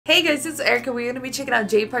Hey guys, it's Erika. We're going to be checking out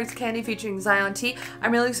J Park's candy featuring Zion.T.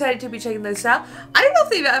 I'm really excited to be checking this out. I don't know if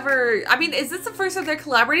they've ever, is this the first time they're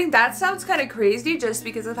collaborating? That sounds kind of crazy just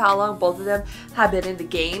because of how long both of them have been in the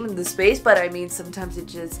game, in the space, but I mean, sometimes it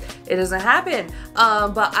doesn't happen.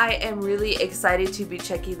 But I am really excited to be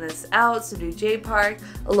checking this out. So new J Park,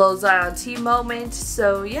 a little Zion.T moment.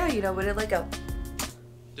 So yeah, you know, what did it go?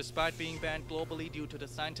 Despite being banned globally due to the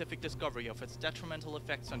scientific discovery of its detrimental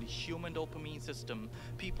effects on the human dopamine system,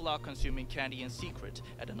 people are consuming candy in secret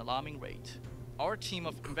at an alarming rate. Our team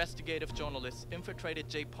of investigative journalists infiltrated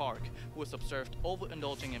J Park, who was observed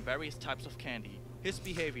overindulging in various types of candy. His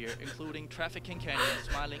behavior, including trafficking candy and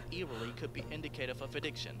smiling eerily, could be indicative of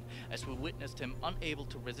addiction, as we witnessed him unable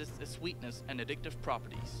to resist its sweetness and addictive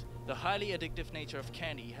properties. The highly addictive nature of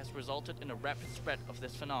candy has resulted in a rapid spread of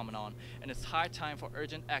this phenomenon, and it's high time for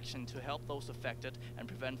urgent action to help those affected and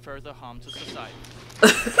prevent further harm to society.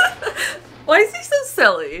 Why is he so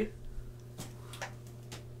silly?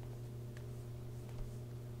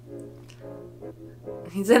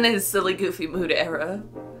 He's in his silly, goofy mood era.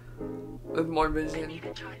 With more vision.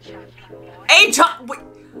 Hey, wait.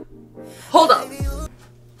 Hold up.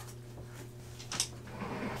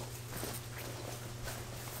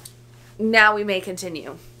 Now we may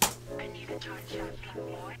continue.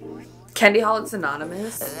 Candyholics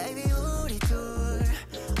Anonymous.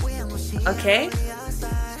 Okay.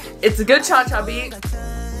 It's a good cha-cha beat.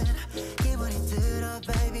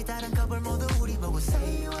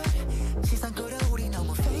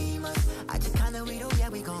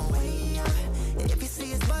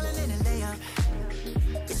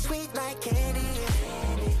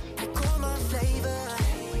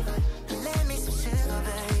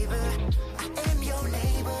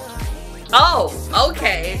 Oh,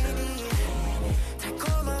 okay.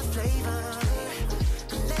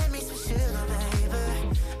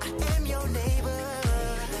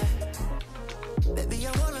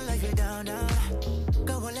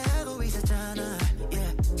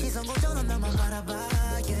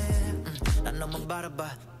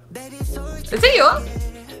 Is it you?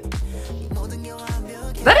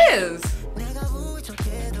 That is.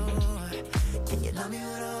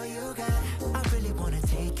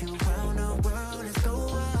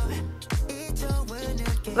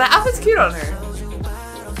 That outfit's cute on her.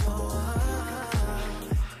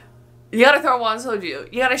 You gotta throw one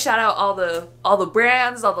soju. You gotta shout out all the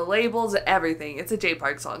brands, all the labels, everything. It's a J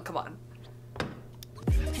Park song. Come on.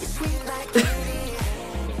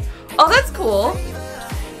 Oh, that's cool.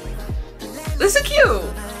 This is cute.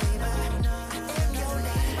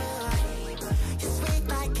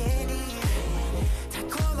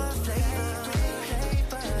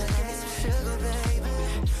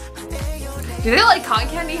 Do they like cotton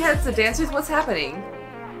candy heads, the dancers? What's happening?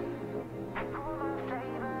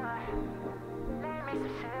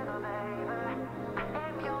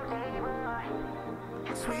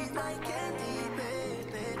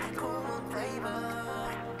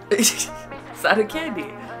 Is that a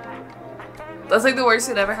candy? That's like the worst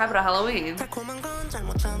thing that ever happened at Halloween.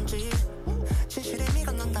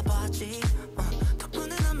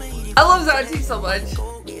 I love ZionT so much.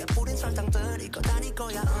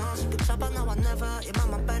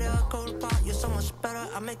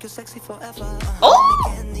 Oh!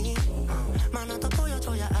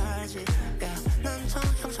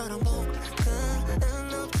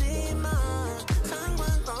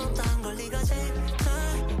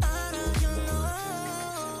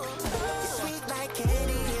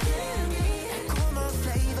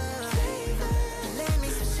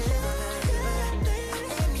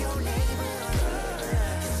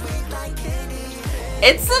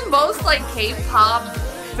 It's the most like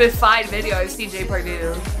K-pop-ified video I've seen J Park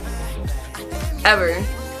do ever.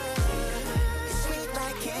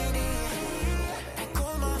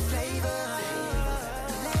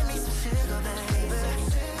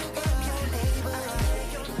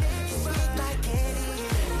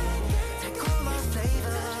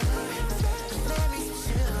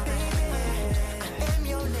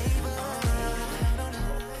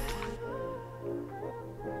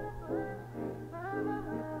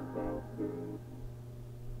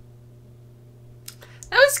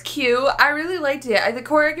 Cute. I really liked it. The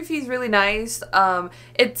choreography is really nice.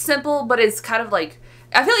 It's simple, but it's kind of like,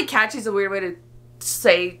 I feel like catchy is a weird way to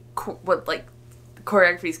say what, like,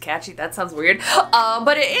 choreography is catchy. That sounds weird.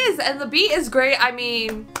 But it is, and the beat is great. I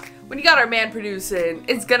mean, when you got our man producing,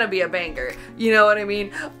 it's gonna be a banger. You know what I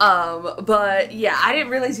mean? But yeah, I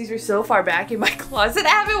didn't realize these were so far back in my closet. I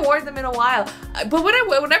haven't worn them in a while. But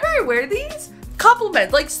whenever I wear these,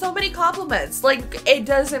 compliments, like so many compliments. Like it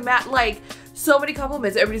doesn't matter, like so many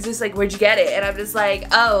compliments. Everybody's just like, where'd you get it? And I'm just like,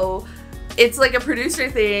 oh, it's like a producer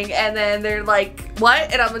thing, and then they're like,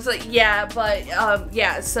 what? And I'm just like, yeah, but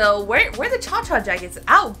yeah, so where the cha-cha jackets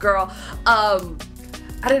out, girl?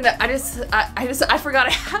 I don't know, I forgot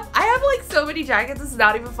I have like so many jackets, it's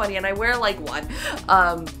not even funny, and I wear like one.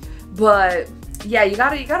 But yeah, you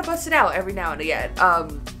gotta bust it out every now and again.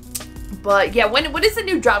 But yeah, when is the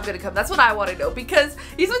new drop gonna come? That's what I want to know, because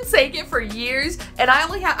he's been saying it for years, and I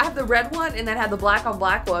have the red one and then have the black on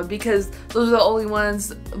black one, because those are the only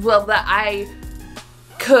ones, well, that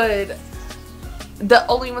the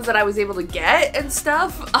only ones that I was able to get and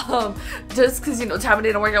stuff, just because, you know, time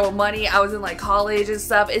didn't work out with money. I was in like college and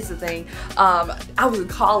stuff. It's the thing. I was in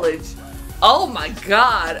college. Oh my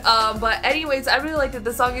god. But anyways, I really liked it.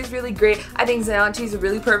 The song is really great. I think ZionT is a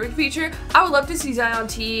really perfect feature. I would love to see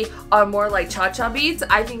ZionT on more like cha-cha beats.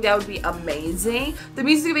 I think that would be amazing. The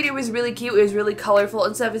music video was really cute. It was really colorful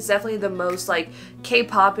and stuff. It's definitely the most like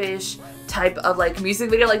K-pop-ish type of like music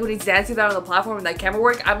video, like when he's dancing down on the platform and that camera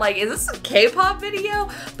work, I'm like, is this a K-pop video?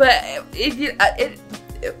 But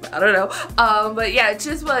I don't know. But yeah, it's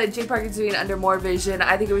just what Jay Park is doing under more vision.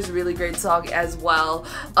 I think it was a really great song as well.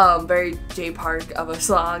 Very Jay Park of a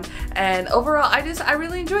song, and overall I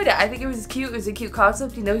really enjoyed it. I think it was cute. It was a cute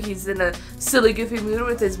concept. You know, he's in a silly goofy mood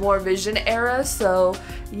with his more vision era, so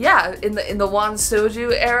yeah, in the Won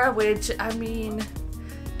Soju era, which, I mean,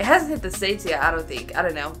 it hasn't hit the States yet, I don't think. I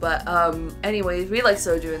don't know. But anyways, we like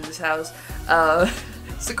soju in this house.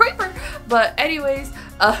 It's a creeper. But anyways,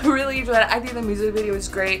 really enjoyed it. I think the music video was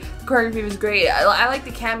great. The choreography was great. I like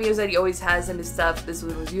the cameos that he always has in his stuff. This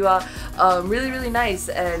one was Yua. Really nice.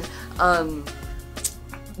 And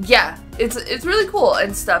yeah, it's really cool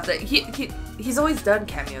and stuff that he's always done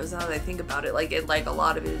cameos, now that I think about it, like in like a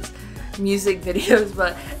lot of his music videos.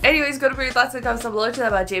 But anyways, go to put your thoughts in the comments down below to that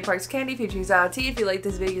about Jay Park's Candy featuring ZionT. If you like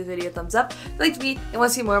this video, give the video a thumbs up. If you liked me and want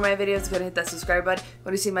to see more of my videos, go ahead and hit that subscribe button. If you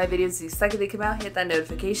want to see my videos the second they come out, hit that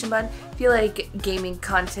notification button. If you like gaming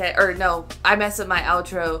content, or no, I messed up my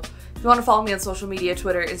outro. If you want to follow me on social media,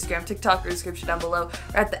 Twitter, Instagram, TikTok, or description down below,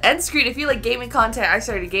 or at the end screen. If you like gaming content, I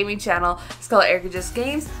started a gaming channel. It's called Erika Just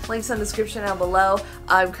Games. Links in the description down below.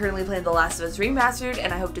 I'm currently playing The Last of Us Remastered,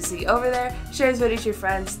 and I hope to see you over there. Share this video to your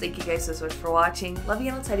friends. Thank you guys so much for watching. Love you,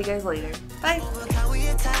 and I'll tell you guys later. Bye!